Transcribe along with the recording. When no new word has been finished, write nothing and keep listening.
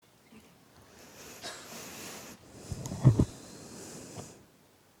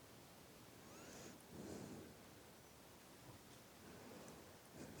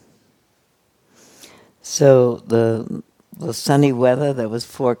So the sunny weather that was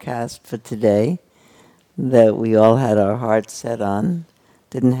forecast for today, that we all had our hearts set on,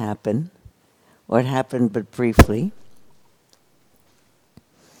 didn't happen, or it happened but briefly.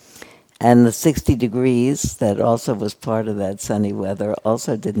 And the 60 degrees that also was part of that sunny weather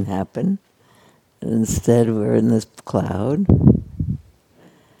also didn't happen. And instead, we're in this cloud.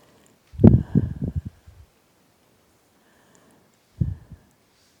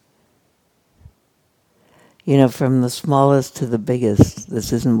 You know, from the smallest to the biggest,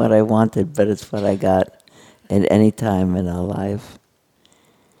 this isn't what I wanted, but it's what I got at any time in our life.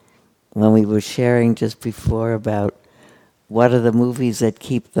 When we were sharing just before about what are the movies that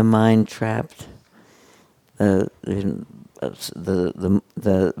keep the mind trapped, the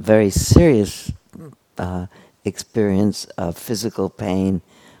very serious experience of physical pain,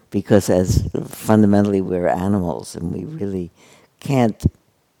 because as fundamentally we're animals and we really can't,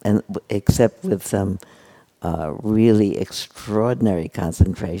 and except with some really extraordinary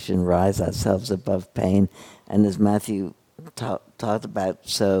concentration, rise ourselves above pain. And as Matthew talked about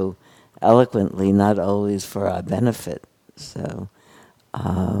so eloquently, not always for our benefit. So,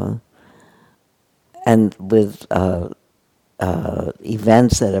 and with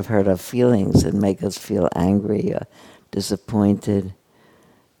events that have hurt our feelings and make us feel angry or disappointed,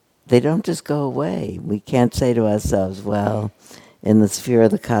 they don't just go away. We can't say to ourselves, well, in the sphere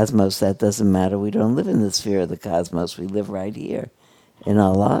of the cosmos, that doesn't matter. We don't live in the sphere of the cosmos. We live right here in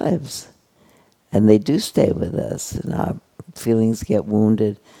our lives. And they do stay with us. And our feelings get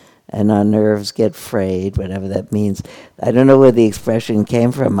wounded and our nerves get frayed, whatever that means. I don't know where the expression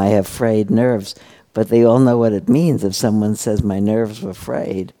came from, I have frayed nerves, but they all know what it means. If someone says my nerves were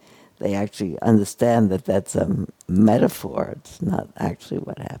frayed, they actually understand that that's a metaphor. It's not actually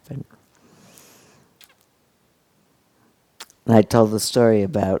what happened. And I told the story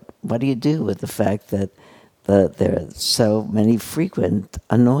about what do you do with the fact that there are so many frequent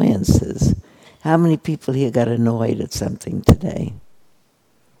annoyances. How many people here got annoyed at something today?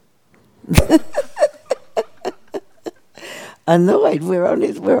 Annoyed.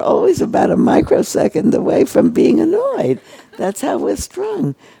 We're always about a microsecond away from being annoyed. That's how we're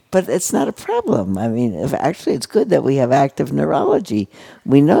strung. But it's not a problem. I mean, actually it's good that we have active neurology.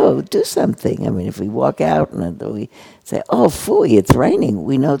 We know, do something. I mean, if we walk out and we say, oh, phooey, it's raining,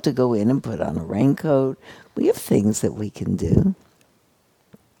 we know to go in and put on a raincoat. We have things that we can do.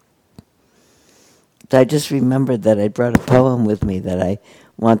 I just remembered that I brought a poem with me that I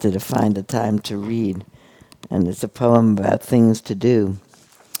wanted to find a time to read. And it's a poem about things to do.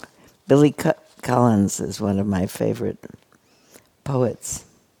 Billy Collins is one of my favorite poets.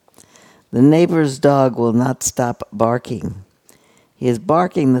 The neighbor's dog will not stop barking. He is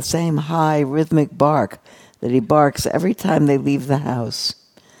barking the same high, rhythmic bark that he barks every time they leave the house.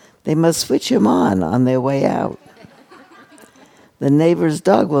 They must switch him on their way out. The neighbor's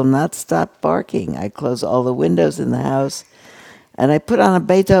dog will not stop barking. I close all the windows in the house, and I put on a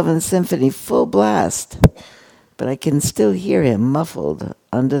Beethoven symphony full blast. But I can still hear him muffled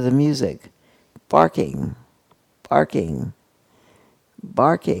under the music, barking, barking,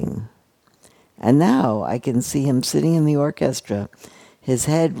 barking. And now I can see him sitting in the orchestra, his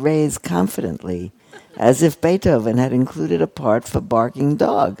head raised confidently, as if Beethoven had included a part for barking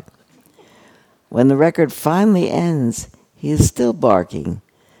dog. When the record finally ends, he is still barking,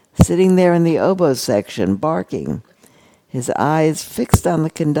 sitting there in the oboe section, barking, his eyes fixed on the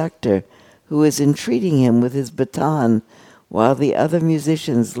conductor, who is entreating him with his baton, while the other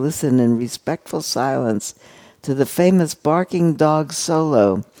musicians listen in respectful silence to the famous barking dog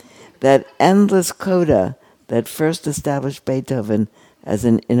solo, that endless coda that first established Beethoven as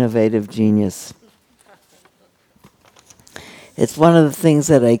an innovative genius. It's one of the things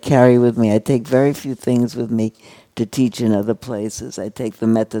that I carry with me. I take very few things with me to teach in other places. I take the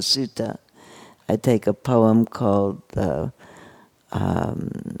Metta Sutta. I take a poem called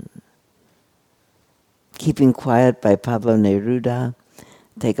Keeping Quiet by Pablo Neruda.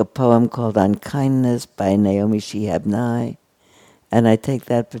 Take a poem called On Kindness by Naomi Shihab Nye. And I take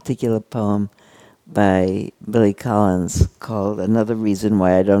that particular poem by Billy Collins called Another Reason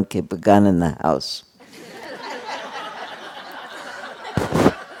Why I Don't Keep a Gun in the House.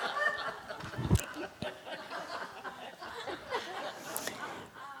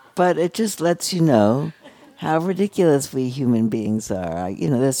 But it just lets you know how ridiculous we human beings are.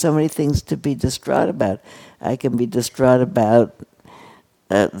 There's so many things to be distraught about. I can be distraught about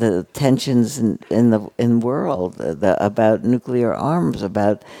the tensions in the world, about nuclear arms,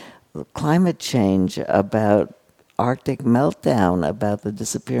 about climate change, about Arctic meltdown, about the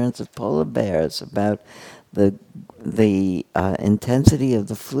disappearance of polar bears, about the intensity of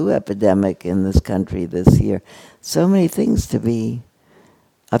the flu epidemic in this country this year. So many things to be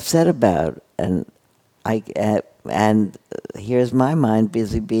upset about, and here's my mind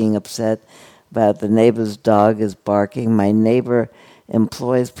busy being upset about the neighbor's dog is barking. My neighbor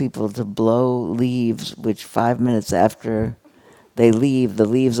employs people to blow leaves, which 5 minutes after they leave, the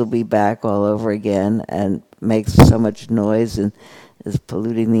leaves will be back all over again and makes so much noise and is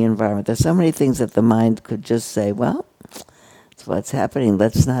polluting the environment. There's so many things that the mind could just say, well, it's what's happening.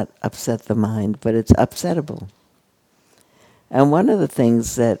 Let's not upset the mind, but it's upsettable. And one of the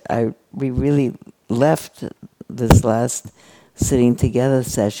things that we really left this last sitting together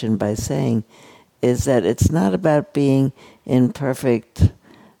session by saying is that it's not about being in perfect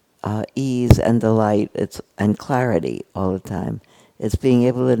ease and delight and clarity all the time. It's being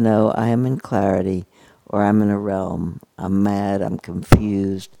able to know I am in clarity or I'm in a realm. I'm mad, I'm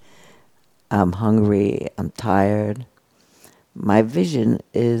confused, I'm hungry, I'm tired. My vision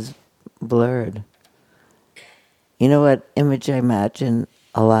is blurred. You know what image I imagine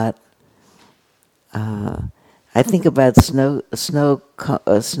a lot? I think about snowballs.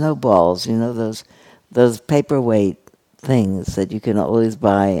 You know those paperweight things that you can always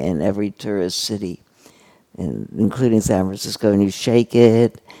buy in every tourist city, including San Francisco. And you shake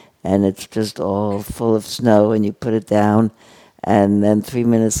it, and it's just all full of snow. And you put it down, and then 3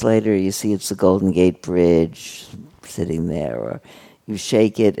 minutes later, you see it's the Golden Gate Bridge sitting there, or you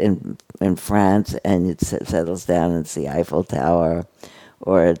shake it in France, and it settles down, and it's the Eiffel Tower.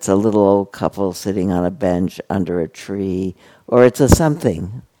 Or it's a little old couple sitting on a bench under a tree, or it's a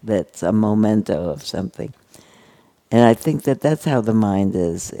something that's a memento of something. And I think that that's how the mind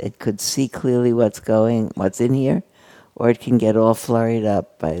is. It could see clearly what's in here, or it can get all flurried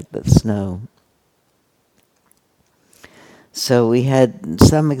up by the snow. So we had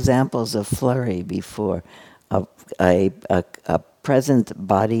some examples of flurry before, a present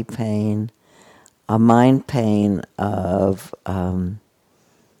body pain, a mind pain of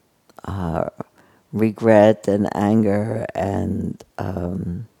regret and anger and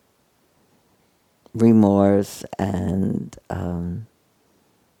remorse and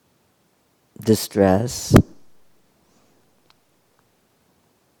distress.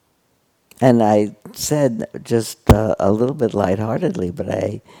 And I said just a little bit lightheartedly, but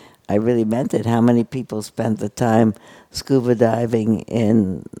I really meant it. How many people spent the time scuba diving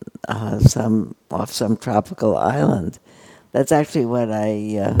in off some tropical island? That's actually what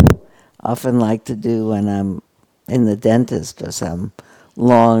I often like to do when I'm in the dentist or some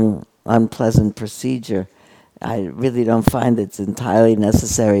long, unpleasant procedure. I really don't find it's entirely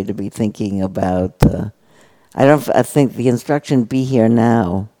necessary to be thinking about. I think the instruction "be here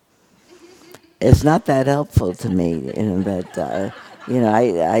now" is not that helpful to me.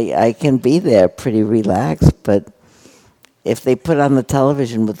 I can be there pretty relaxed, but if they put on the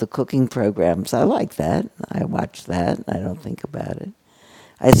television with the cooking programs, I like that. I watch that. I don't think about it.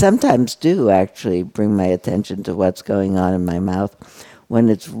 I sometimes do actually bring my attention to what's going on in my mouth when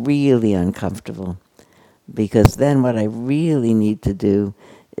it's really uncomfortable, because then what I really need to do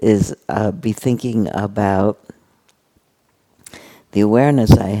is be thinking about the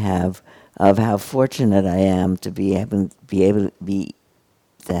awareness I have of how fortunate I am to be able to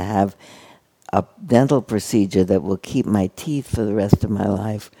have a dental procedure that will keep my teeth for the rest of my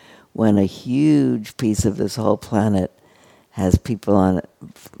life, when a huge piece of this whole planet has people on it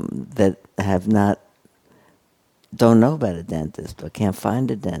that don't know about a dentist, or can't find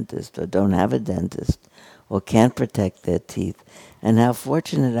a dentist, or don't have a dentist, or can't protect their teeth. And how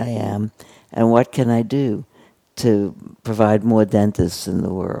fortunate I am, and what can I do to provide more dentists in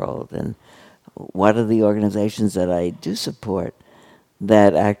the world, and what are the organizations that I do support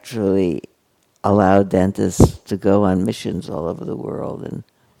that actually allow dentists to go on missions all over the world and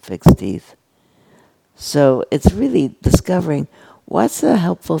fix teeth. So it's really discovering what's a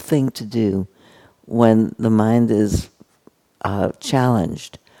helpful thing to do when the mind is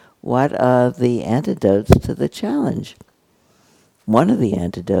challenged. What are the antidotes to the challenge? One of the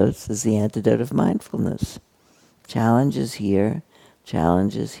antidotes is the antidote of mindfulness. Challenge is here.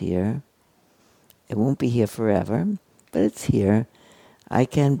 Challenge is here. It won't be here forever, but it's here. I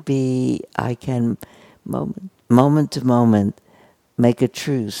can moment to moment make a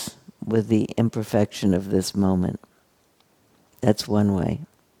truce with the imperfection of this moment. That's one way.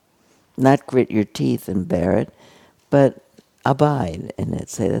 Not grit your teeth and bear it, but abide in it.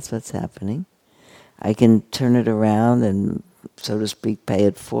 Say that's what's happening. I can turn it around and, so to speak, pay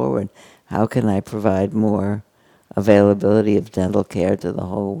it forward. How can I provide more availability of dental care to the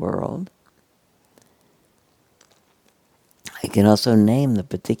whole world? I can also name the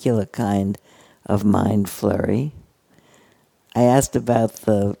particular kind of mind flurry. I asked about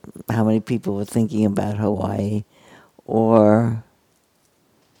how many people were thinking about Hawaii, or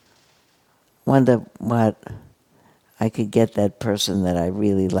wonder what I could get that person that I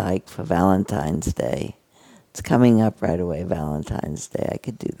really like for Valentine's Day. It's coming up right away, Valentine's Day. I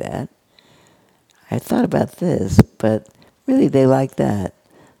could do that. I thought about this, but really they like that.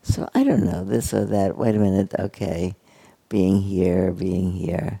 So I don't know, this or that. Wait a minute, okay. Being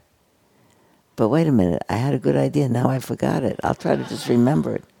here. But wait a minute, I had a good idea. Now I forgot it. I'll try to just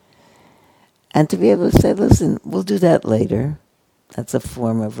remember it. And to be able to say, listen, we'll do that later. That's a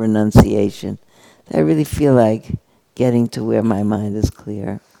form of renunciation. I really feel like getting to where my mind is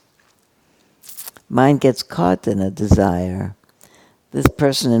clear. Mind gets caught in a desire. This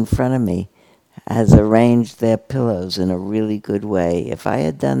person in front of me has arranged their pillows in a really good way. If I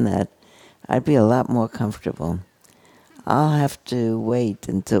had done that, I'd be a lot more comfortable. I'll have to wait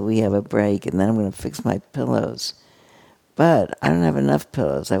until we have a break, and then I'm going to fix my pillows. But I don't have enough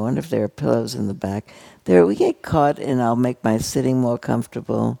pillows. I wonder if there are pillows in the back. We get caught in, I'll make my sitting more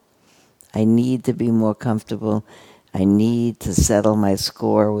comfortable. I need to be more comfortable. I need to settle my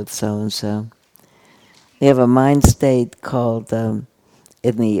score with so-and-so. We have a mind state called, in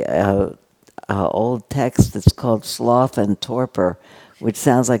the old text, it's called sloth and torpor, which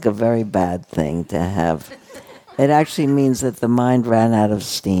sounds like a very bad thing to have. It actually means that the mind ran out of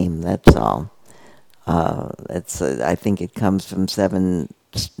steam, that's all. I think it comes from 7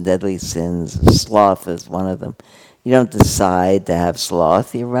 deadly sins. Sloth is one of them. You don't decide to have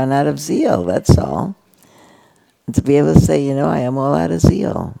sloth, you run out of zeal, that's all. And to be able to say, I am all out of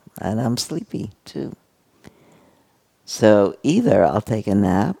zeal, and I'm sleepy too. So either I'll take a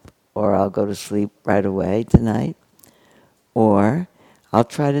nap, or I'll go to sleep right away tonight, or I'll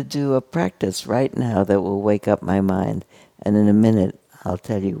try to do a practice right now that will wake up my mind, and in a minute I'll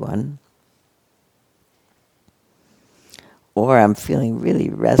tell you one. Or I'm feeling really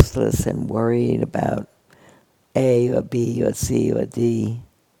restless and worried about A or B or C or D.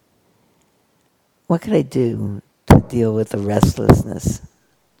 What could I do to deal with the restlessness?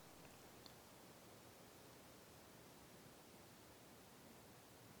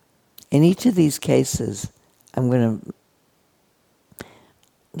 In each of these cases, I'm going to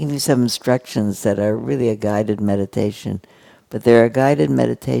give you some instructions that are really a guided meditation, but they're a guided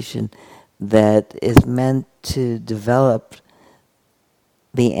meditation that is meant to develop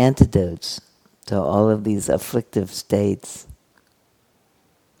the antidotes to all of these afflictive states.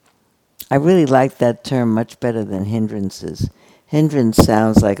 I really like that term much better than hindrances. Hindrance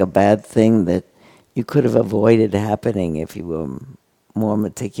sounds like a bad thing that you could have avoided happening if you were more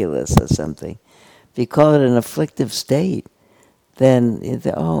meticulous or something. If you call it an afflictive state, then you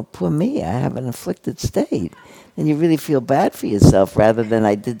think, oh, poor me, I have an afflicted state. And you really feel bad for yourself rather than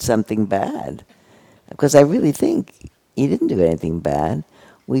I did something bad. Because I really think you didn't do anything bad.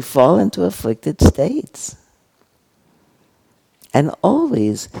 We fall into afflicted states. And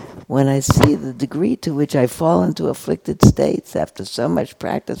always, when I see the degree to which I fall into afflicted states after so much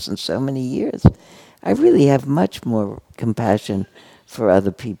practice and so many years, I really have much more compassion for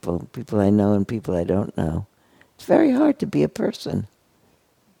other people I know and people I don't know. It's very hard to be a person.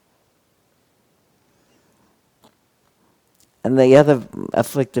 And the other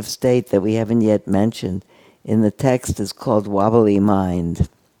afflictive state that we haven't yet mentioned in the text is called wobbly mind.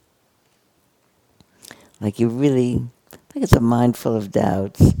 Like it's a mind full of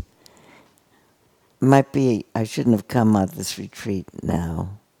doubts. It might be, I shouldn't have come at this retreat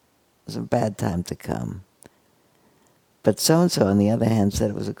now. It was a bad time to come. But so-and-so, on the other hand,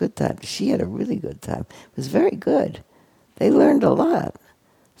 said it was a good time. She had a really good time. It was very good. They learned a lot.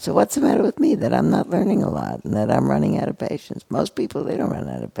 So what's the matter with me that I'm not learning a lot and that I'm running out of patience? Most people, they don't run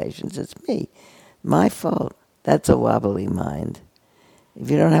out of patience. It's me. My fault. That's a wobbly mind. If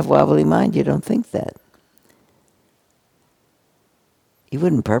you don't have wobbly mind, you don't think that. You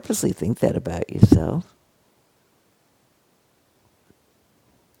wouldn't purposely think that about yourself.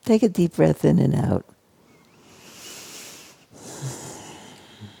 Take a deep breath in and out.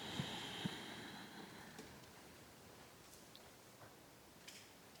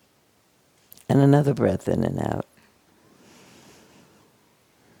 And another breath in and out.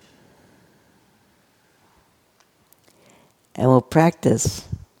 And we'll practice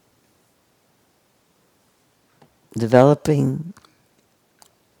developing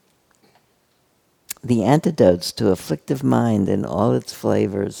the antidotes to afflictive mind in all its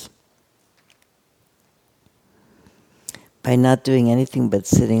flavors by not doing anything but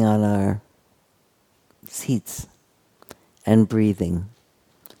sitting on our seats and breathing.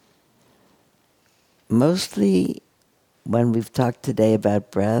 Mostly when we've talked today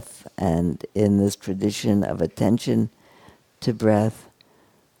about breath and in this tradition of attention to breath,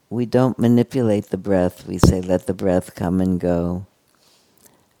 we don't manipulate the breath. We say, let the breath come and go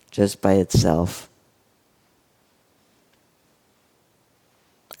just by itself.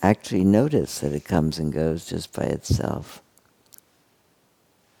 Actually notice that it comes and goes just by itself.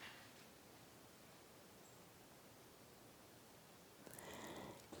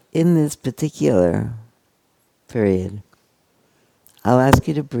 In this particular period, I'll ask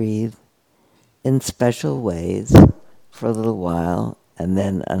you to breathe in special ways for a little while, and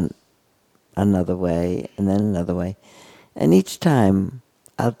then another way, and then another way. And each time,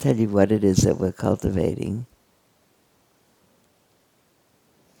 I'll tell you what it is that we're cultivating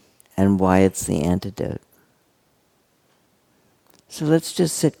and why it's the antidote. So let's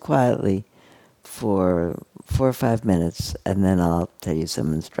just sit quietly for 4 or 5 minutes, and then I'll tell you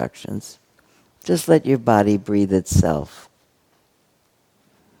some instructions. Just let your body breathe itself.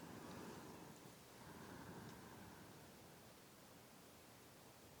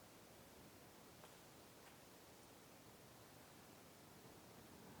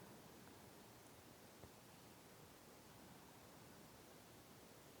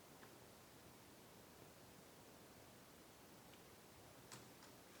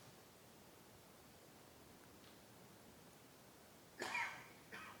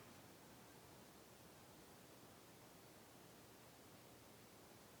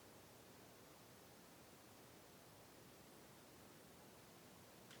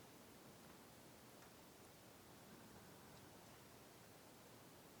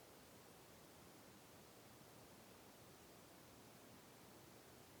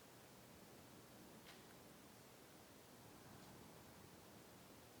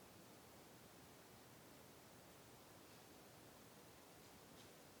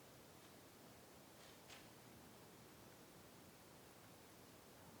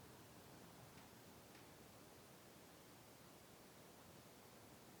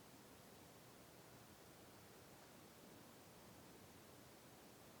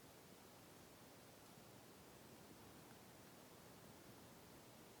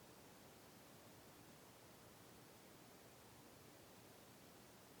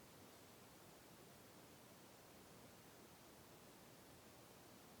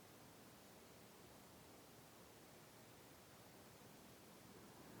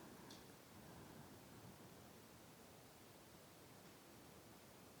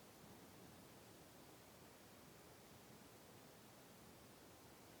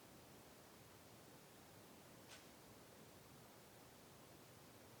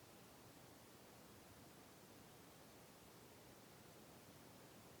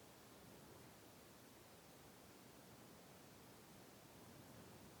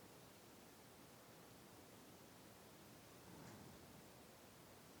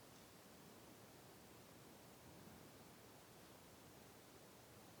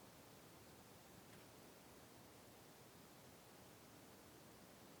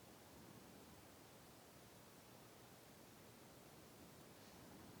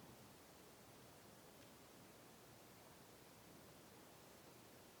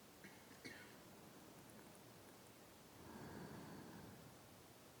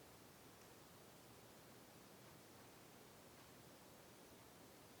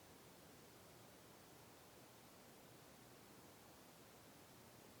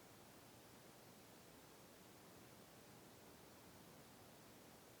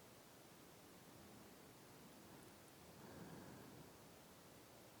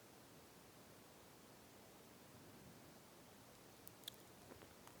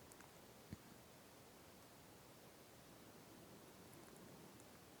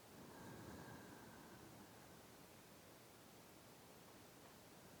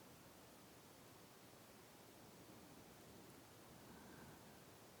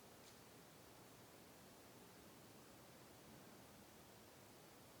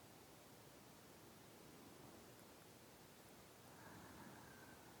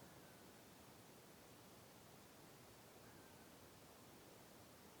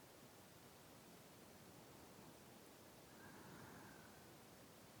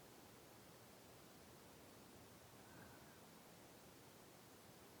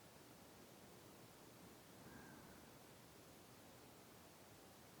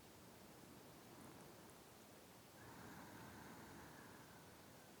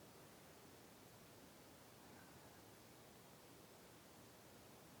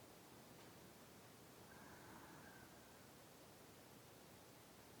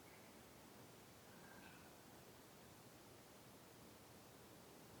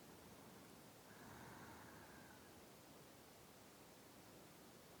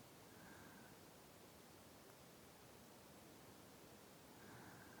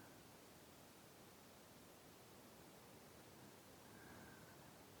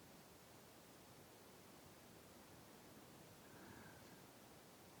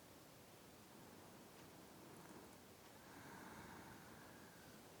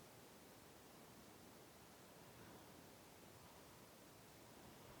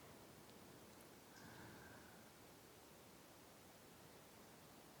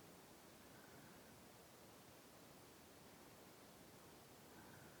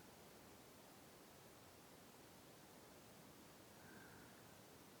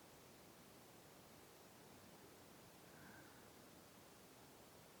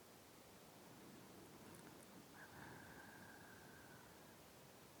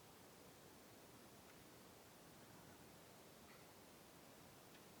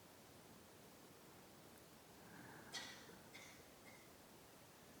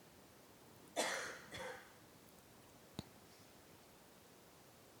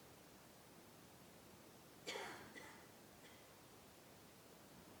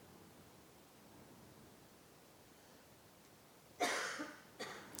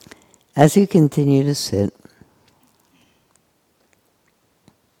 As you continue to sit,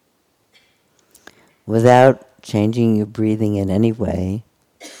 without changing your breathing in any way,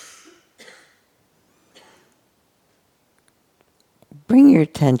 bring your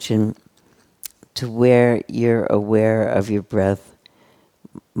attention to where you're aware of your breath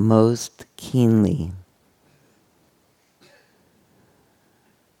most keenly.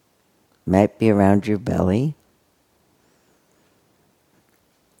 Might be around your belly,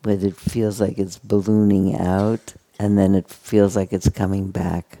 where it feels like it's ballooning out, and then it feels like it's coming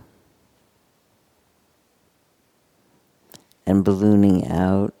back. And ballooning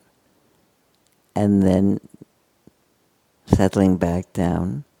out, and then settling back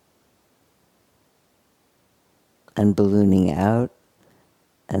down. And ballooning out,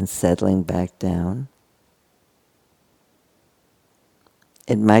 and settling back down.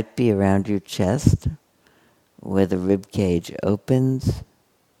 It might be around your chest, where the rib cage opens,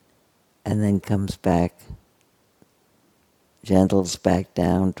 and then comes back, gentles back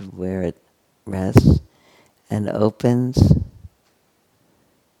down to where it rests, and opens,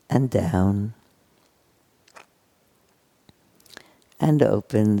 and down, and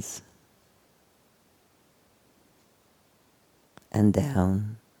opens, and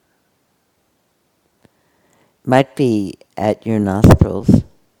down. Might be at your nostrils,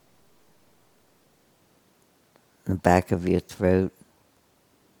 the back of your throat,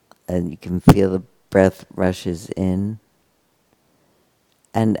 and you can feel the breath rushes in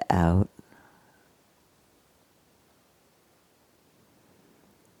and out.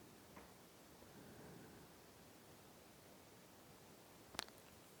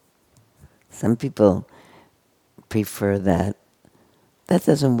 Some people prefer that. That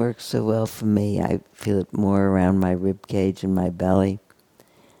doesn't work so well for me. I feel it more around my rib cage and my belly.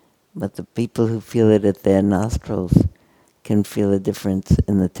 But the people who feel it at their nostrils can feel a difference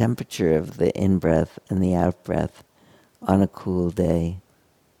in the temperature of the in-breath and the out-breath on a cool day.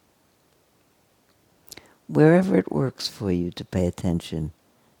 Wherever it works for you to pay attention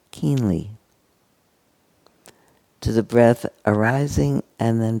keenly to the breath arising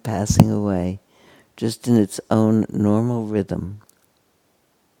and then passing away, just in its own normal rhythm.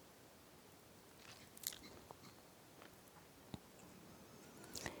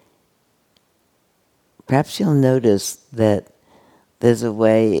 Perhaps you'll notice that there's a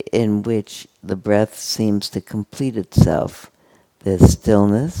way in which the breath seems to complete itself. There's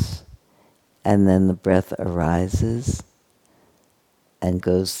stillness, and then the breath arises and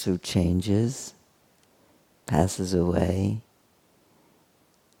goes through changes, passes away,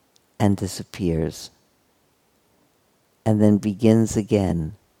 and disappears, and then begins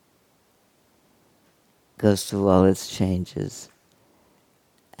again, goes through all its changes.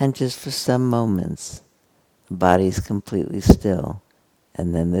 And just for some moments, the body's completely still,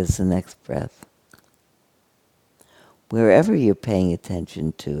 and then there's the next breath. Wherever you're paying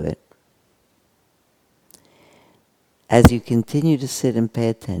attention to it, as you continue to sit and pay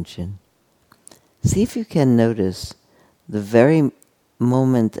attention, see if you can notice the very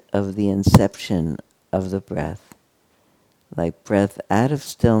moment of the inception of the breath. Like breath out of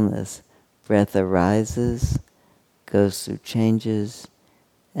stillness, breath arises, goes through changes,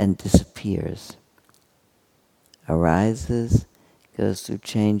 and disappears. Arises, goes through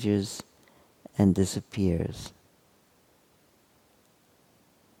changes, and disappears.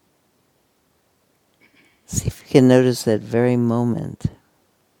 See if you can notice that very moment.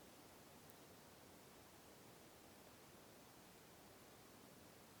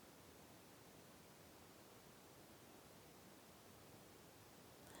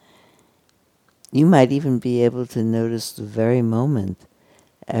 You might even be able to notice the very moment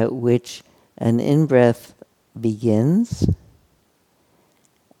at which an in-breath begins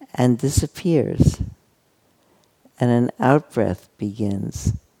and disappears, and an out-breath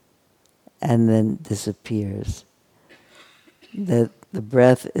begins and then disappears. That the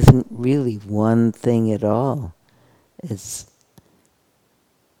breath isn't really one thing at all. It's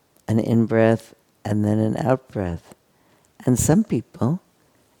an in-breath and then an out-breath. And some people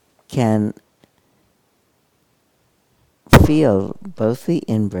can feel both the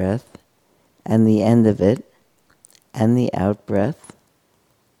in-breath and the end of it, and the out-breath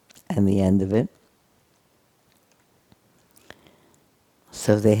and the end of it.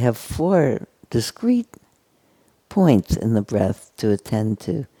 So they have 4 discrete points in the breath to attend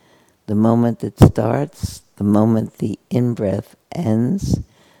to. The moment it starts, the moment the in-breath ends,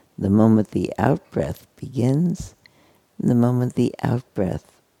 the moment the out-breath begins, and the moment the out-breath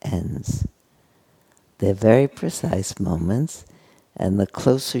ends. They're very precise moments, and the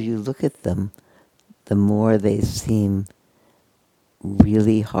closer you look at them, the more they seem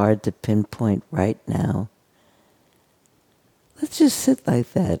really hard to pinpoint right now, let's just sit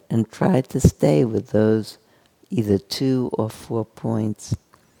like that and try to stay with those either 2 or 4 points,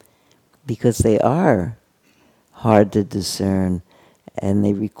 because they are hard to discern and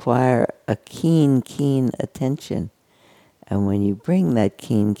they require a keen, keen attention. And when you bring that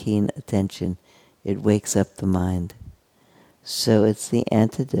keen, keen attention, it wakes up the mind. So it's the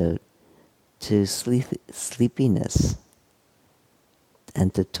antidote to sleepiness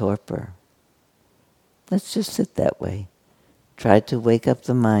and to torpor. Let's just sit that way. Try to wake up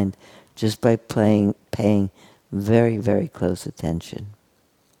the mind just by paying very, very close attention.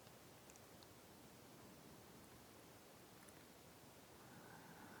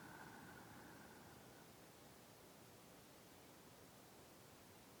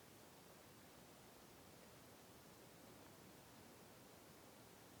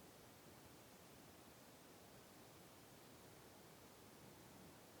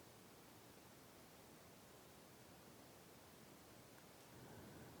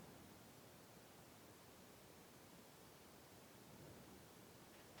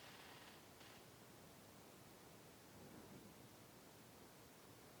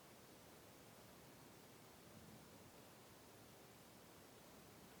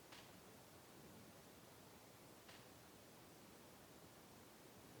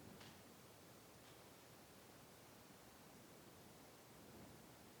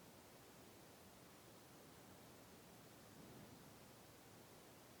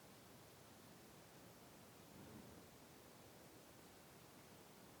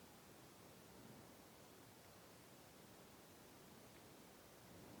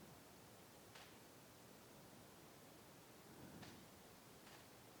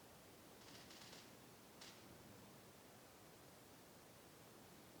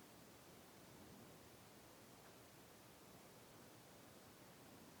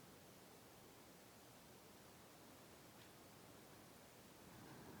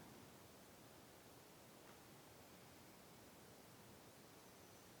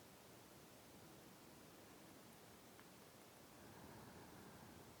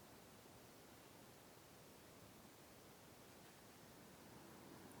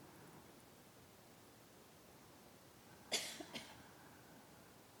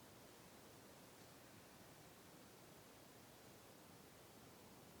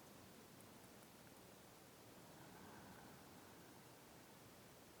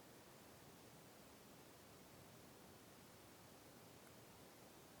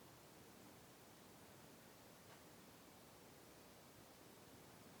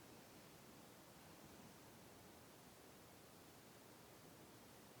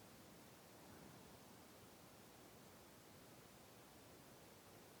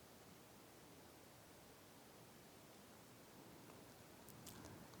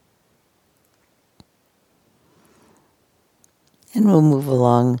 And we'll move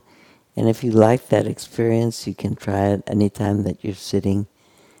along. And if you like that experience, you can try it anytime that you're sitting.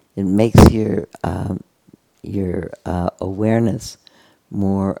 It makes your awareness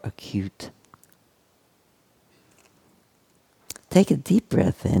more acute. Take a deep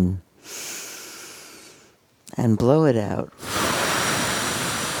breath in and blow it out.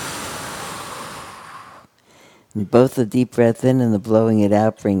 And both the deep breath in and the blowing it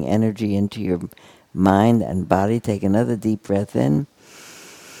out bring energy into your mind and body. Take another deep breath in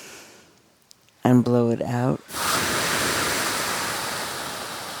and blow it out.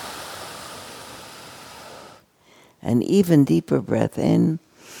 An even deeper breath in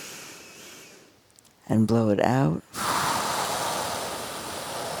and blow it out.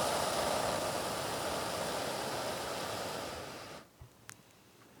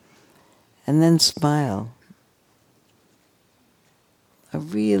 And then smile. A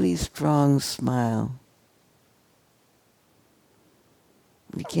really strong smile.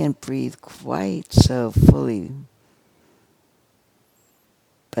 You can't breathe quite so fully,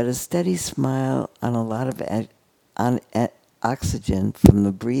 but a steady smile on a lot of oxygen from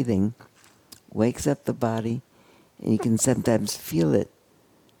the breathing wakes up the body, and you can sometimes feel it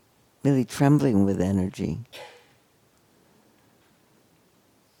really trembling with energy.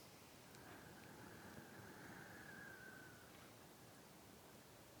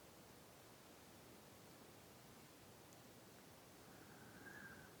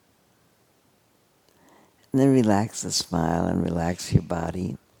 And then relax the smile and relax your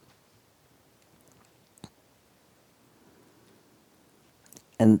body.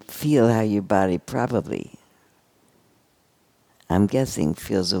 And feel how your body probably, I'm guessing,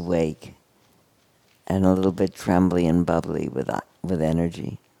 feels awake and a little bit trembly and bubbly with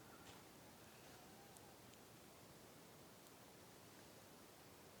energy.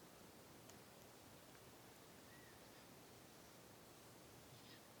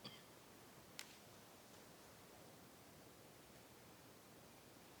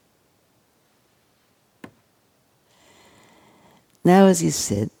 Now as you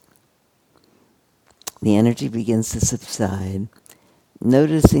sit, the energy begins to subside,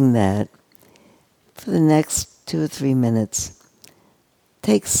 noticing that for the next 2 or 3 minutes,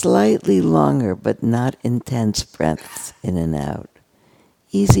 take slightly longer but not intense breaths in and out.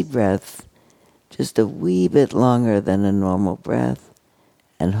 Easy breath, just a wee bit longer than a normal breath,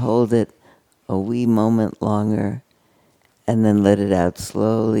 and hold it a wee moment longer, and then let it out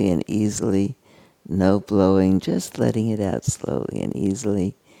slowly and easily. No blowing, just letting it out slowly and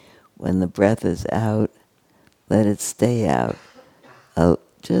easily. When the breath is out, let it stay out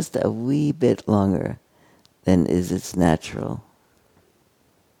just a wee bit longer than is its natural.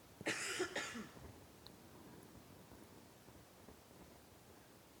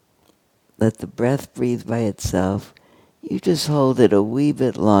 Let the breath breathe by itself. You just hold it a wee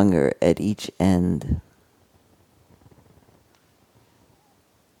bit longer at each end.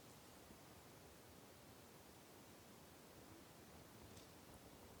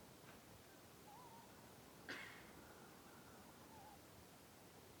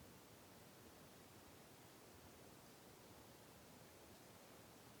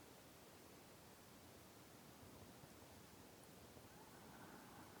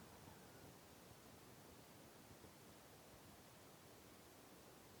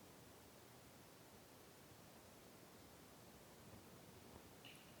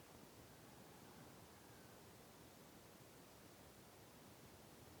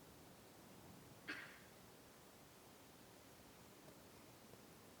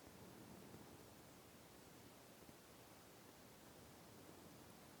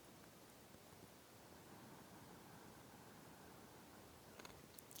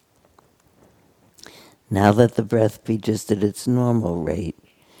 Now let the breath be just at its normal rate,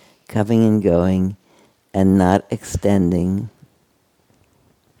 coming and going and not extending.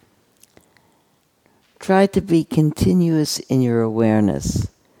 Try to be continuous in your awareness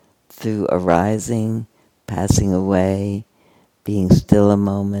through arising, passing away, being still a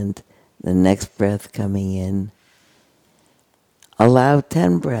moment, the next breath coming in. Allow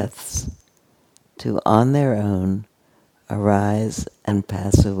 10 breaths to, on their own, arise and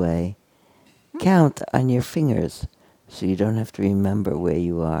pass away. Count on your fingers so you don't have to remember where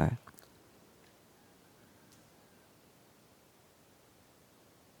you are.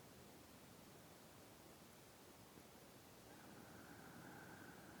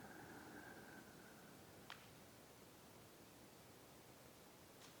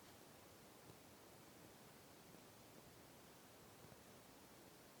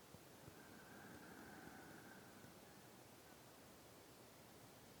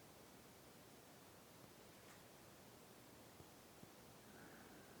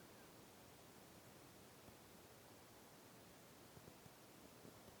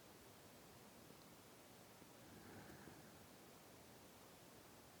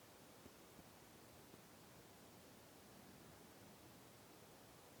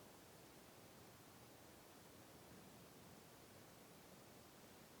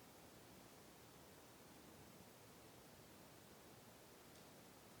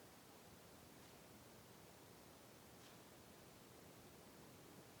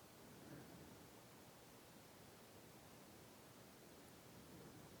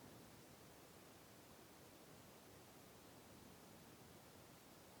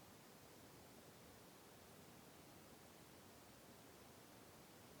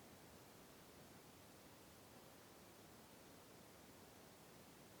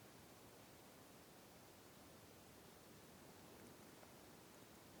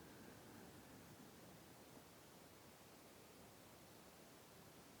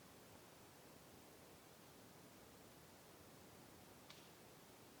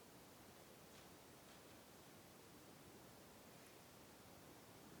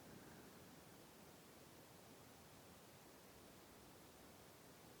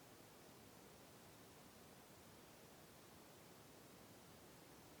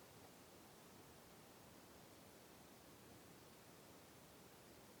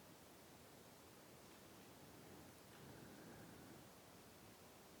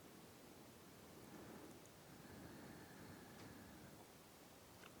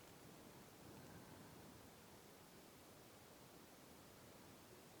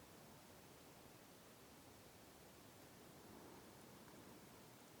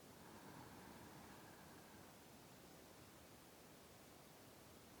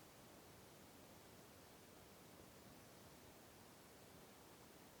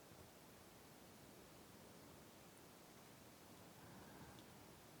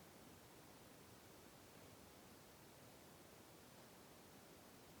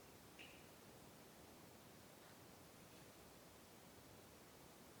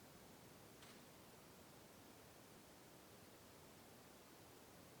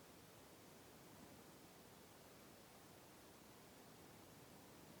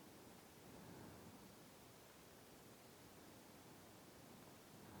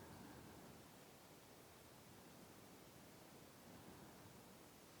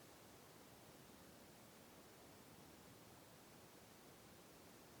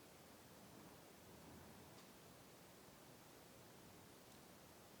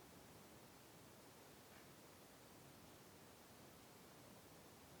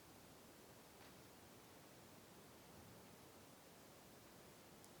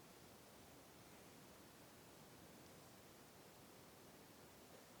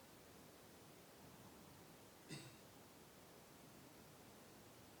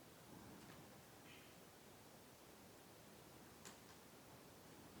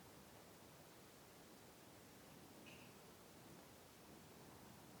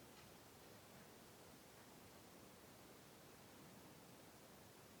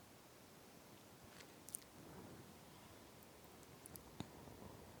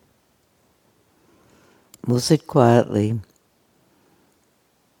 We'll sit quietly.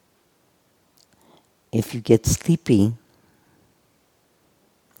 If you get sleepy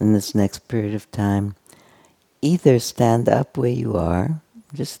in this next period of time, either stand up where you are,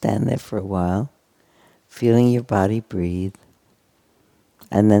 just stand there for a while, feeling your body breathe,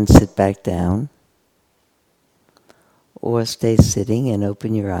 and then sit back down, or stay sitting and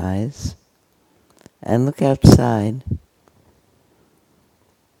open your eyes and look outside.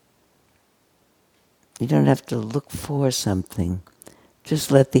 You don't have to look for something.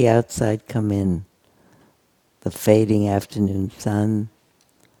 Just let the outside come in. The fading afternoon sun,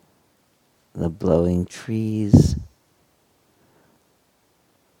 the blowing trees,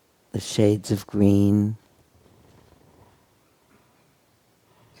 the shades of green,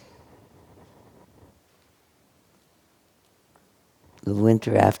 the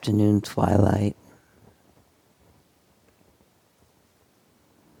winter afternoon twilight.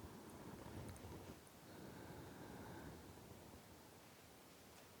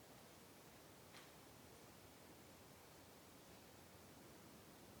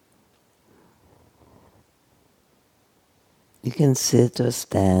 You can sit or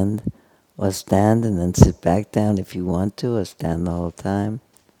stand and then sit back down if you want to, or stand the whole time.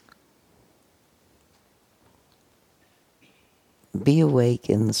 Be awake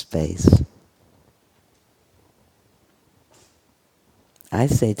in the space. I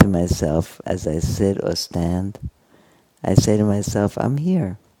say to myself as I sit or stand, I say to myself, I'm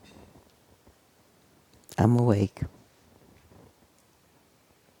here. I'm awake.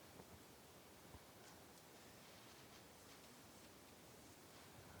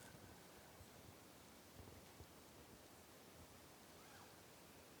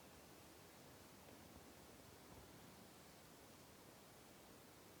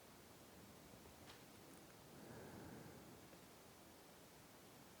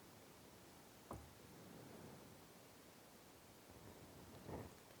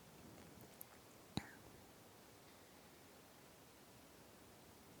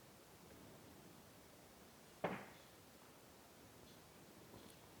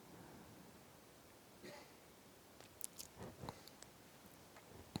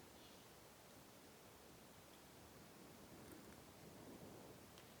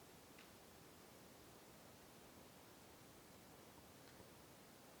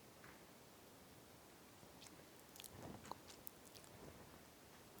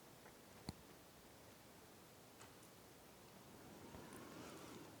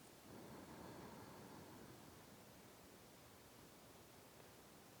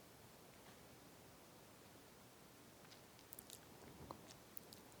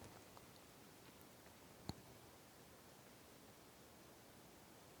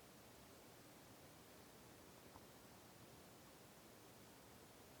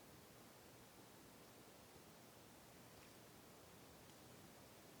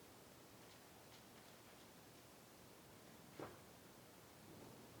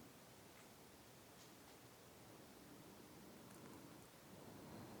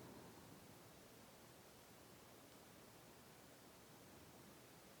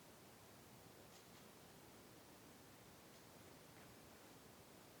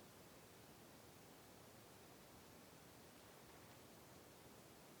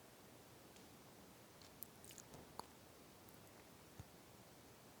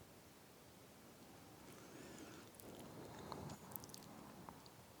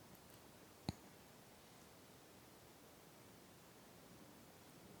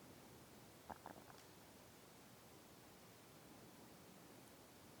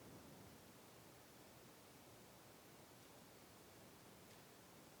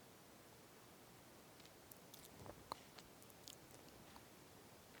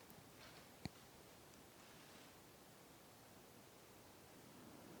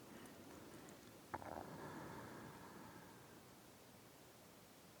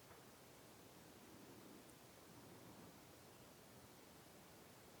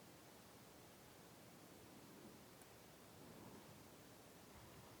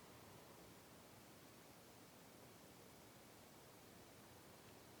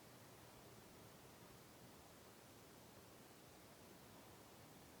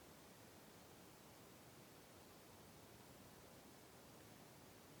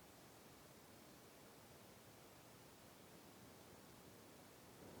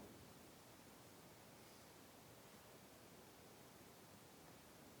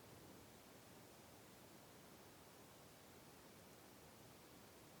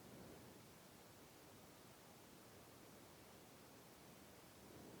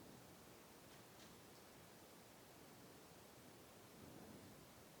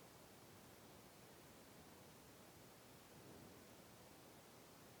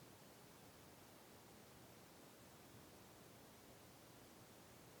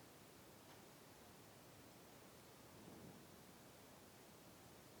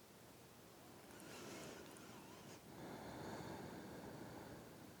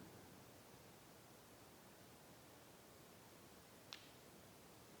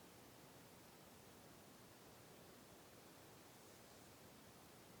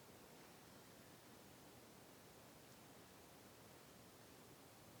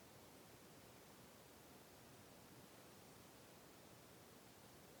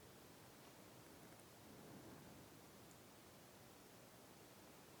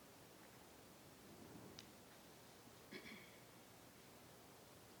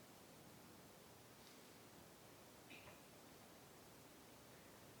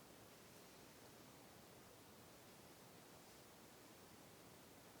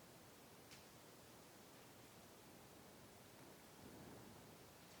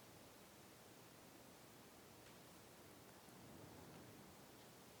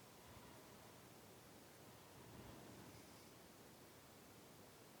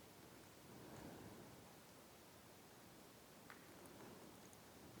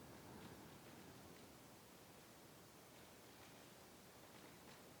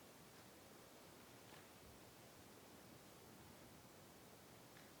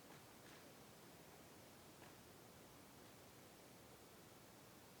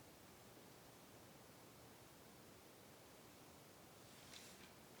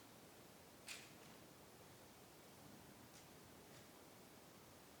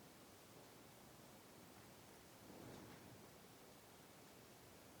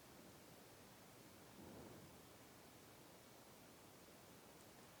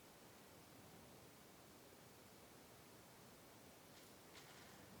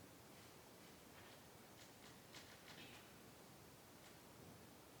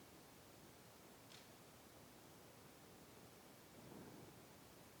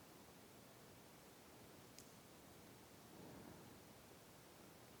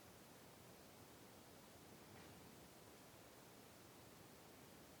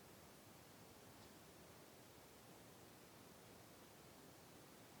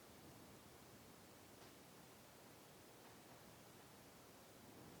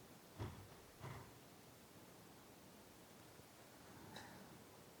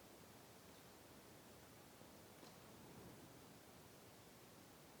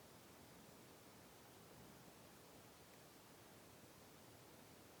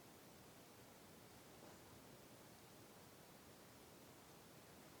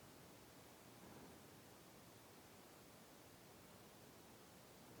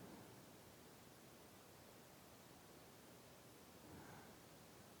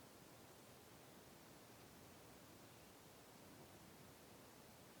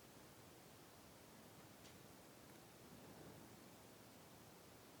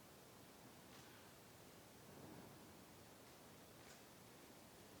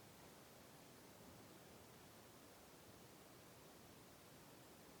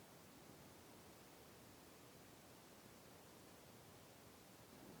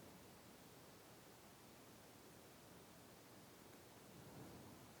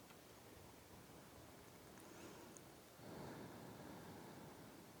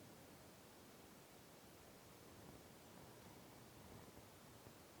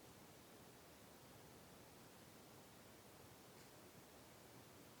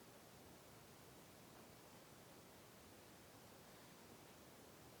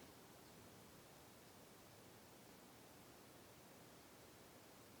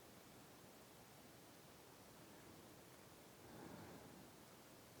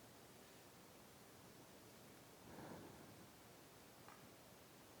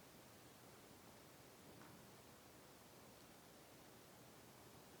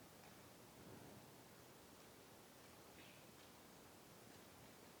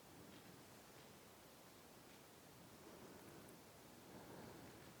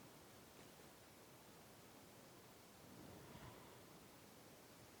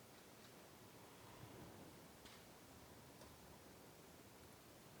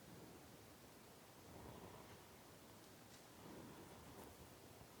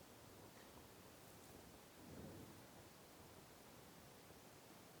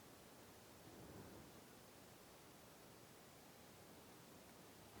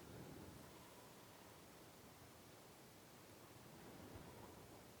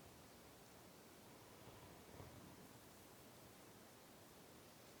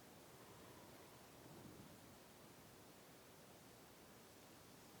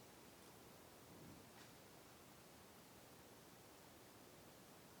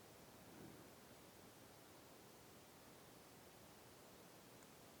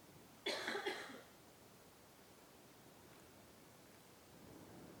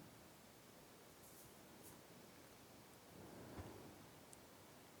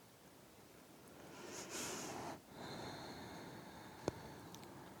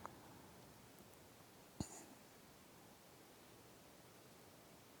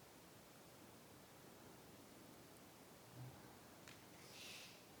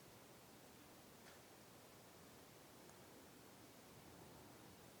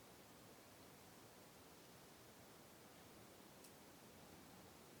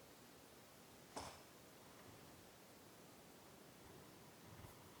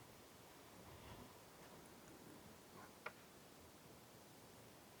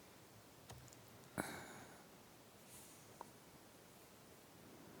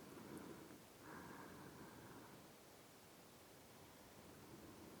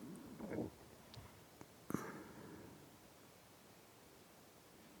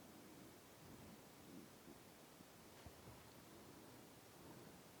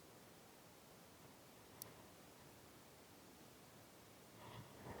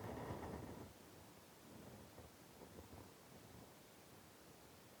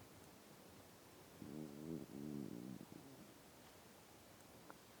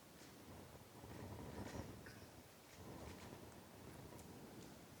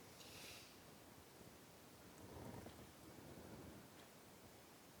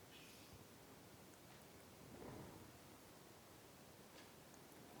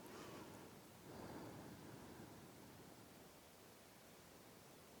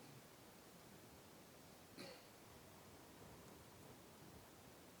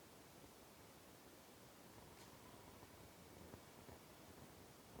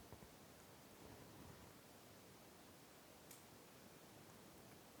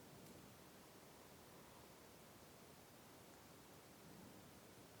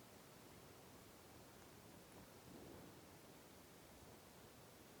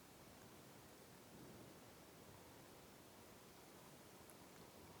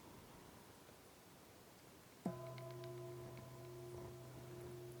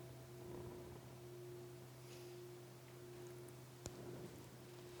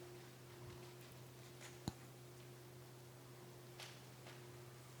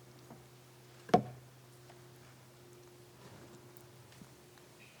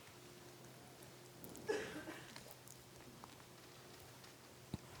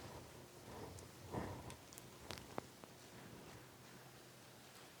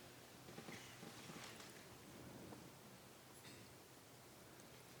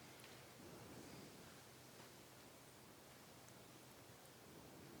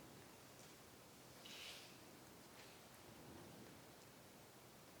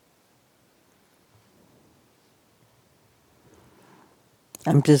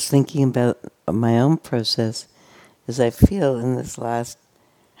 I'm just thinking about my own process as I feel in this last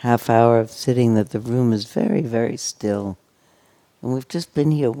half hour of sitting that the room is very, very still. And we've just been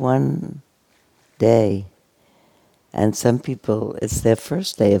here one day. And some people, it's their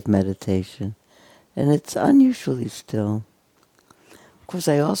first day of meditation. And it's unusually still. Of course,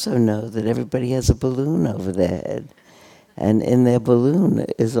 I also know that everybody has a balloon over their head. And in their balloon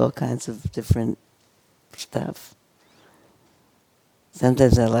is all kinds of different stuff.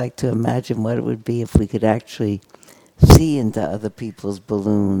 Sometimes I like to imagine what it would be if we could actually see into other people's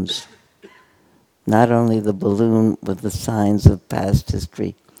balloons. Not only the balloon with the signs of past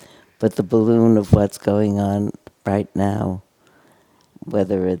history, but the balloon of what's going on right now,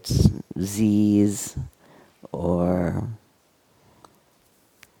 whether it's Z's or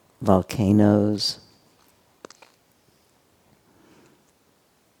volcanoes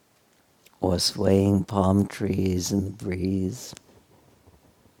or swaying palm trees in the breeze.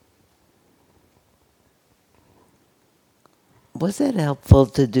 Was it helpful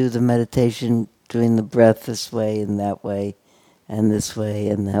to do the meditation, doing the breath this way and that way, and this way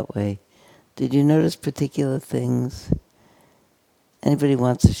and that way? Did you notice particular things? Anybody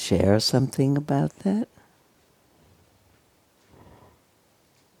wants to share something about that?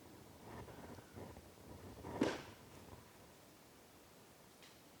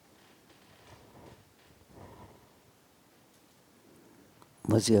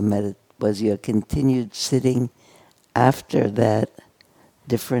 Was your continued sitting after that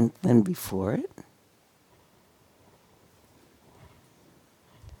different than before it?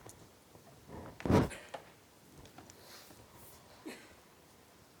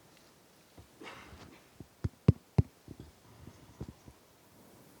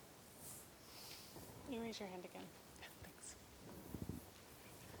 You raise your hand again. Thanks.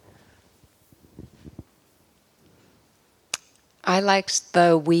 I liked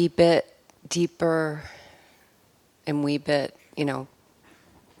the wee bit deeper and wee bit,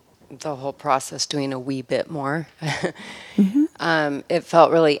 the whole process doing a wee bit more. It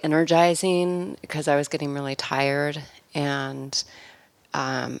felt really energizing because I was getting really tired, and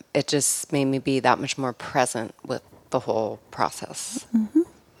it just made me be that much more present with the whole process. Mm-hmm.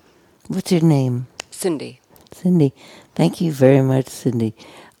 What's your name? Cindy. Cindy. Thank you very much, Cindy.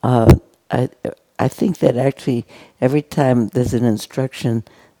 Uh, I I think that actually every time there's an instruction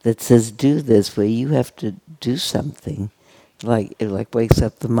that says do this, where you have to do something, like it like wakes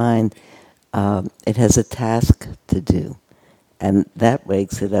up the mind, it has a task to do, and that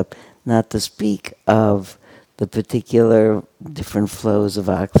wakes it up. Not to speak of the particular different flows of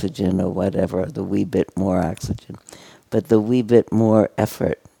oxygen or whatever, the wee bit more oxygen, but the wee bit more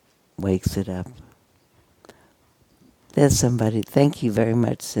effort wakes it up. There's somebody. Thank you very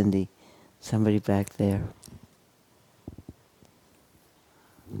much, Cindy. Somebody back there.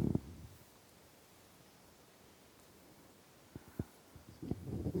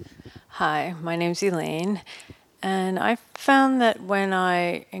 Hi, my name's Elaine, and I found that when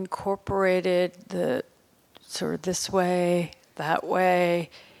I incorporated the sort of this way, that way,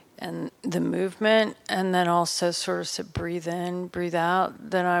 and the movement, and then also sort of said breathe in, breathe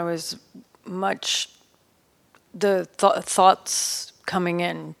out, then I was much, the thoughts coming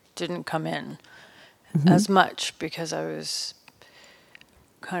in didn't come in as much because I was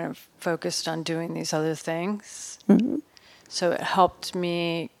kind of focused on doing these other things. So it helped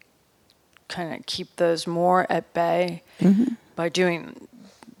me kind of keep those more at bay by doing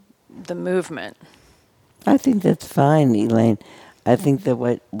the movement. I think that's fine, Elaine. I think that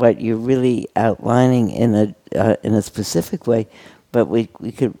what you're really outlining in a specific way, but we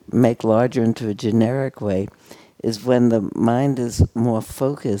could make larger into a generic way, is when the mind is more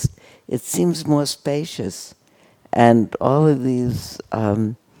focused, it seems more spacious, and all of these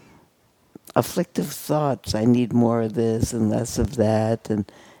afflictive thoughts. I need more of this and less of that,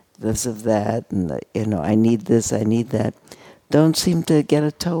 and this of that, and I need this, I need that. Don't seem to get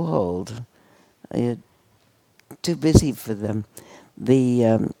a toehold. You're too busy for them.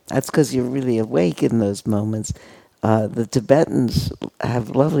 That's because you're really awake in those moments. The Tibetans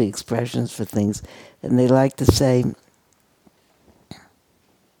have lovely expressions for things, and they like to say,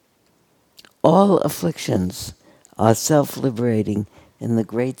 all afflictions are self-liberating in the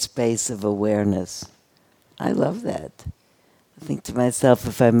great space of awareness. I love that. I think to myself,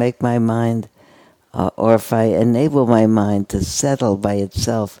 if I make my mind, or if I enable my mind to settle by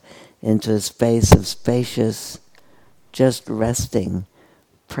itself into a space of spacious, just resting,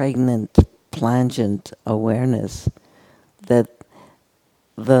 pregnant, plangent awareness, that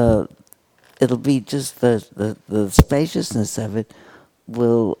it'll be just the spaciousness of it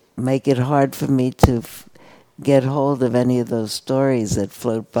will make it hard for me to get hold of any of those stories that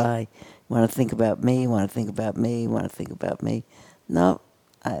float by. Want to think about me, want to think about me, want to think about me. No,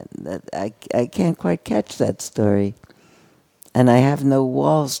 I can't quite catch that story. And I have no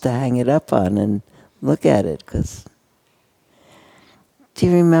walls to hang it up on and look at it. Cause do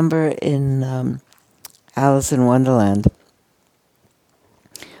you remember in Alice in Wonderland,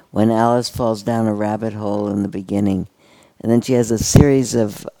 when Alice falls down a rabbit hole in the beginning, and then she has a series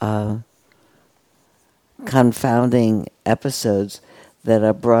of confounding episodes that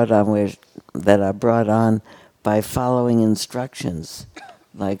are brought on by following instructions,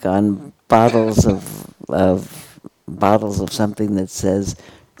 like on bottles of something that says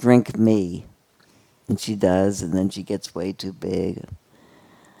 "drink me," and she does, and then she gets way too big.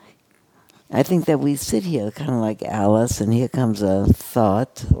 I think that we sit here kind of like Alice, and here comes a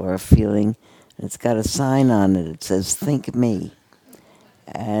thought or a feeling, and it's got a sign on it. It says "think me,"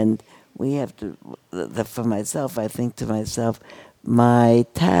 and we have to. For myself, I think to myself, my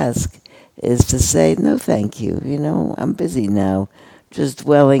task is to say no, thank you. You know, I'm busy now, just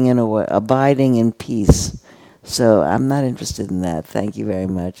dwelling in abiding in peace. So I'm not interested in that. Thank you very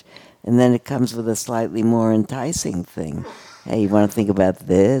much. And then it comes with a slightly more enticing thing. Hey, you want to think about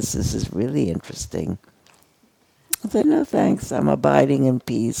this? This is really interesting. I said, no, thanks. I'm abiding in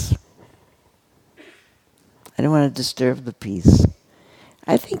peace. I don't want to disturb the peace.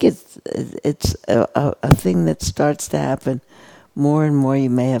 I think it's a thing that starts to happen more and more. You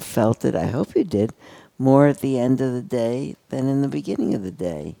may have felt it. I hope you did. More at the end of the day than in the beginning of the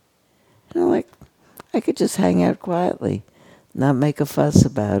day. You know, like I could just hang out quietly, not make a fuss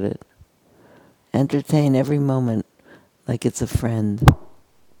about it. Entertain every moment like it's a friend.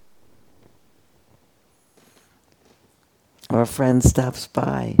 Or a friend stops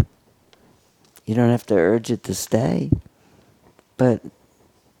by. You don't have to urge it to stay. But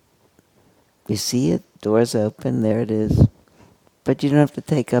you see it, doors open, there it is. But you don't have to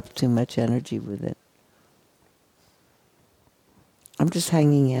take up too much energy with it. I'm just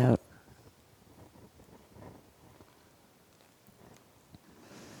hanging out.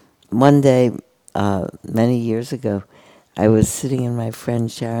 One day, many years ago, I was sitting in my friend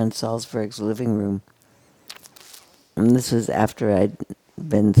Sharon Salzberg's living room. And this was after I'd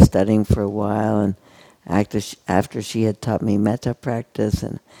been studying for a while, and after she had taught me metta practice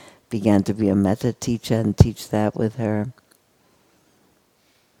and began to be a metta teacher and teach that with her.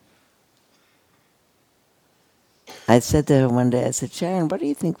 I said to her one day, I said, Sharon, what do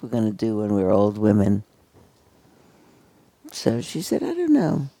you think we're going to do when we're old women? So she said, I don't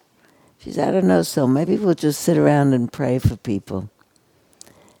know. She said, I don't know, so maybe we'll just sit around and pray for people.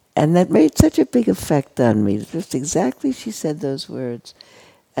 And that made such a big effect on me. Just exactly she said those words.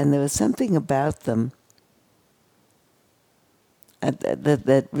 And there was something about them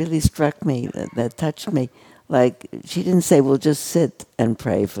that really struck me, that touched me. Like, she didn't say, we'll just sit and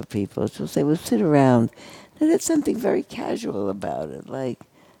pray for people. She'll say, we'll sit around. And there's something very casual about it, like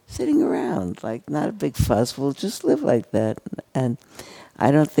sitting around, like not a big fuss. We'll just live like that. And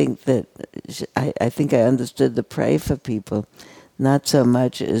I don't think that, I think I understood the pray for people, not so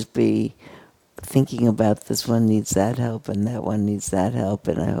much as be thinking about this one needs that help and that one needs that help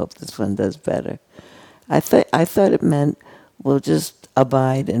and I hope this one does better. I thought it meant we'll just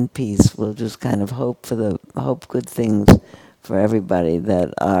abide in peace. We'll just kind of hope good things for everybody,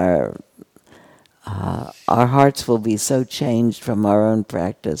 that our hearts will be so changed from our own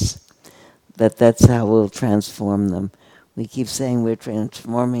practice that that's how we'll transform them. We keep saying we're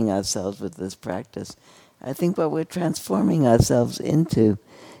transforming ourselves with this practice. I think what we're transforming ourselves into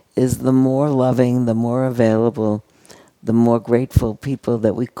is the more loving, the more available, the more grateful people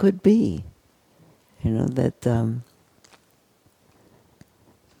that we could be. You know, that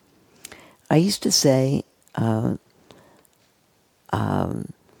I used to say,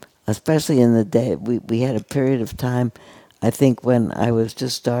 especially in the day, we had a period of time, I think, when I was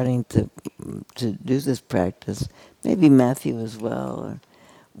just starting to do this practice, maybe Matthew as well,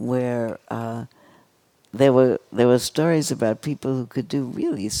 where there were stories about people who could do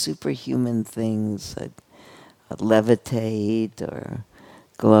really superhuman things, like levitate or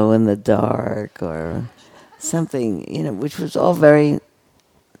glow in the dark or something, you know, which was all very.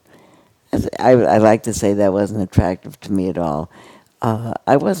 I like to say that wasn't attractive to me at all.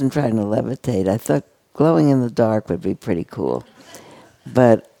 I wasn't trying to levitate. I thought glowing in the dark would be pretty cool,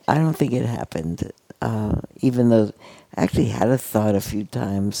 but I don't think it happened. Even though I actually had a thought a few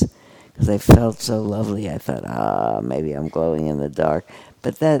times. Because I felt so lovely, I thought, maybe I'm glowing in the dark.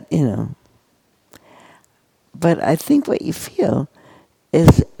 But that, you know. But I think what you feel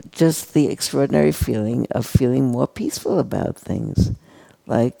is just the extraordinary feeling of feeling more peaceful about things.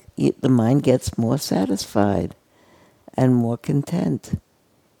 like the mind gets more satisfied and more content.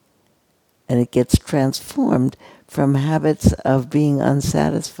 And it gets transformed from habits of being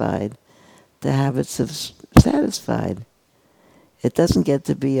unsatisfied to habits of satisfied. It doesn't get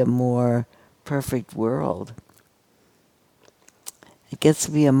to be a more perfect world. It gets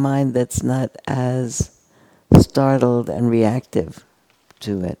to be a mind that's not as startled and reactive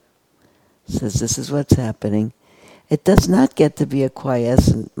to it. Says, this is what's happening. It does not get to be a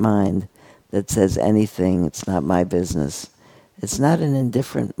quiescent mind that says anything, it's not my business. It's not an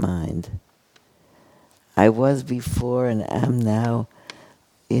indifferent mind. I was before and am now,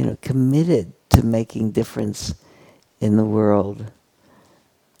 committed to making difference in the world.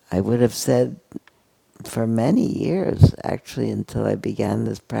 I would have said for many years, actually, until I began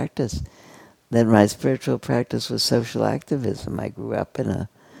this practice, that my spiritual practice was social activism. I grew up in a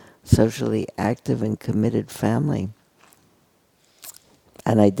socially active and committed family.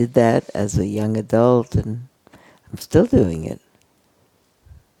 And I did that as a young adult, and I'm still doing it.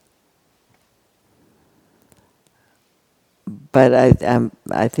 But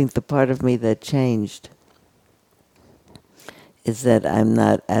I think the part of me that changed is that I'm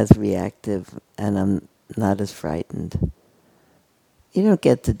not as reactive and I'm not as frightened. You don't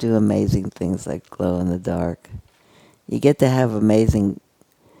get to do amazing things like glow in the dark. You get to have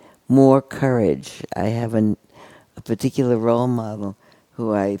more courage. I have a particular role model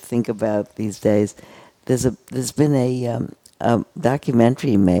who I think about these days. There's been a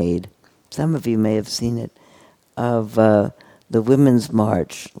documentary made, some of you may have seen it, of the Women's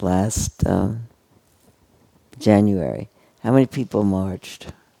March last January. How many people marched?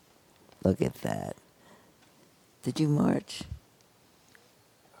 Look at that. Did you march?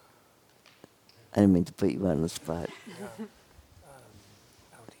 I didn't mean to put you on the spot.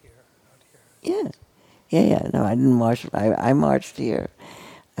 Out here. Yeah. No, I didn't march. I marched here.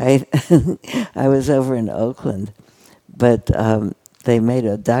 I I was over in Oakland, but they made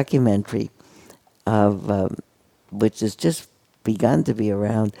a documentary of which has just begun to be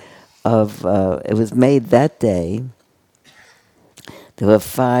around. It was made that day. There were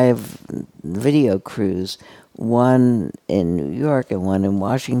 5 video crews, one in New York and one in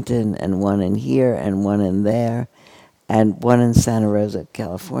Washington and one in here and one in there and one in Santa Rosa,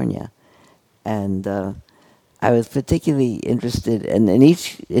 California. And I was particularly interested, and in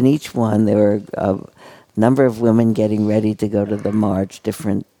each one there were a number of women getting ready to go to the march,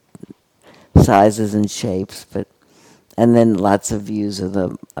 different sizes and shapes, and then lots of views of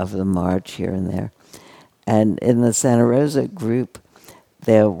the march here and there. And in the Santa Rosa group,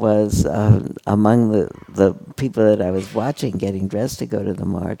 there was, among the people that I was watching getting dressed to go to the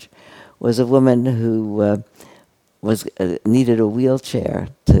march, was a woman who needed a wheelchair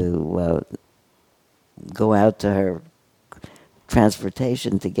to go out to her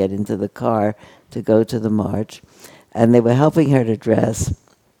transportation to get into the car to go to the march. And they were helping her to dress.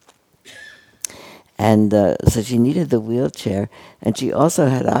 And so she needed the wheelchair, and she also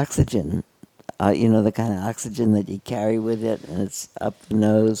had oxygen. The kind of oxygen that you carry with it, and it's up the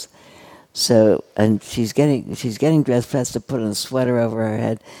nose. So, and she's getting dressed, has to put on a sweater over her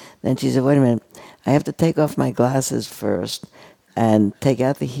head. Then she said, "Wait a minute, I have to take off my glasses first, and take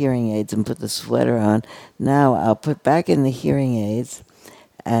out the hearing aids and put the sweater on. Now I'll put back in the hearing aids,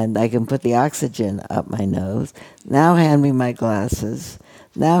 and I can put the oxygen up my nose. Now hand me my glasses.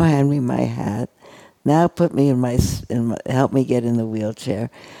 Now hand me my hat. Now put me help me get in the wheelchair."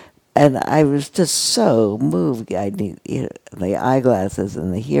 And I was just so moved. I need the eyeglasses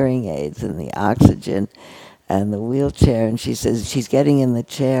and the hearing aids and the oxygen and the wheelchair. And she says she's getting in the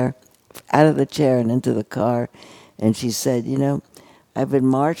chair, out of the chair and into the car. And she said, I've been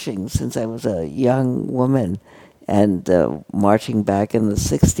marching since I was a young woman, and marching back in the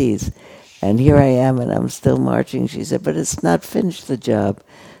 60s. And here I am, and I'm still marching. She said, but it's not finished, the job.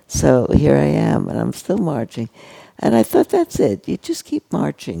 So here I am, and I'm still marching. And I thought, that's it. You just keep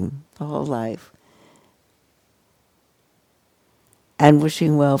marching the whole life. And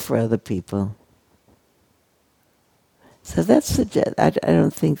wishing well for other people. So that's I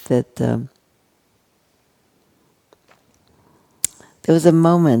don't think that... there was a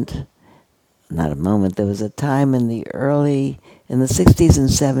moment, not a moment, there was a time in the 60s and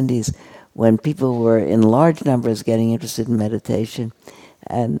 70s when people were in large numbers getting interested in meditation,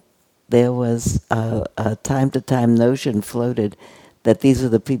 and there was a time-to-time notion floated that these were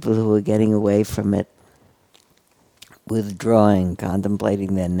the people who were getting away from it, withdrawing,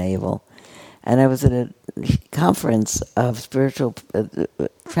 contemplating their navel. And I was at a conference of spiritual,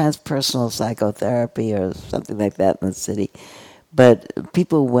 transpersonal psychotherapy or something like that in the city. But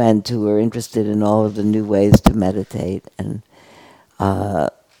people went who were interested in all of the new ways to meditate. And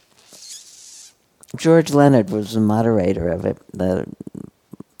George Leonard was the moderator of it.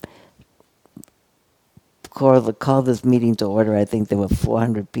 Called this meeting to order. I think there were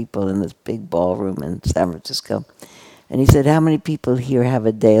 400 people in this big ballroom in San Francisco. And he said, how many people here have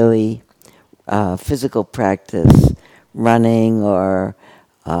a daily physical practice, running or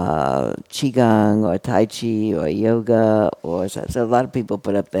qigong or tai chi or yoga? So a lot of people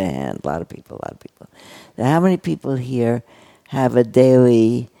put up their hand, a lot of people. Now, how many people here have a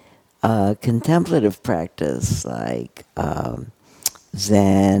daily contemplative practice like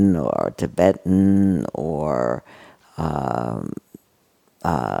Zen or Tibetan or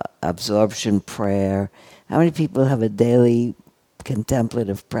absorption prayer? How many people have a daily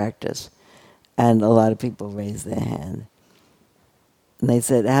contemplative practice? And a lot of people raised their hand. And they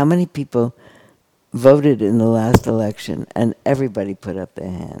said, how many people voted in the last election? And everybody put up their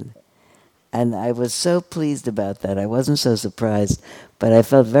hand. And I was so pleased about that. I wasn't so surprised, but I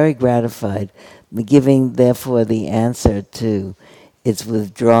felt very gratified, giving, therefore, the answer to it's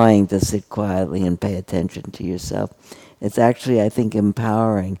withdrawing to sit quietly and pay attention to yourself. It's actually, I think,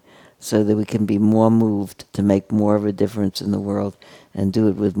 empowering so that we can be more moved to make more of a difference in the world and do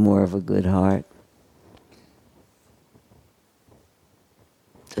it with more of a good heart.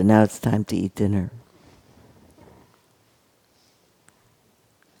 So now it's time to eat dinner.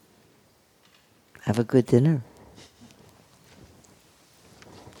 Have a good dinner.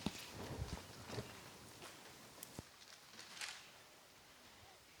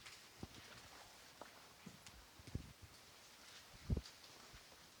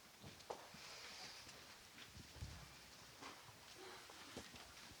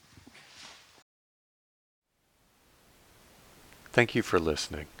 Thank you for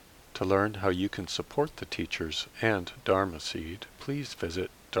listening. To learn how you can support the teachers and Dharma Seed, please visit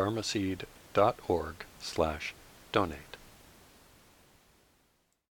dharmaseed.org/donate.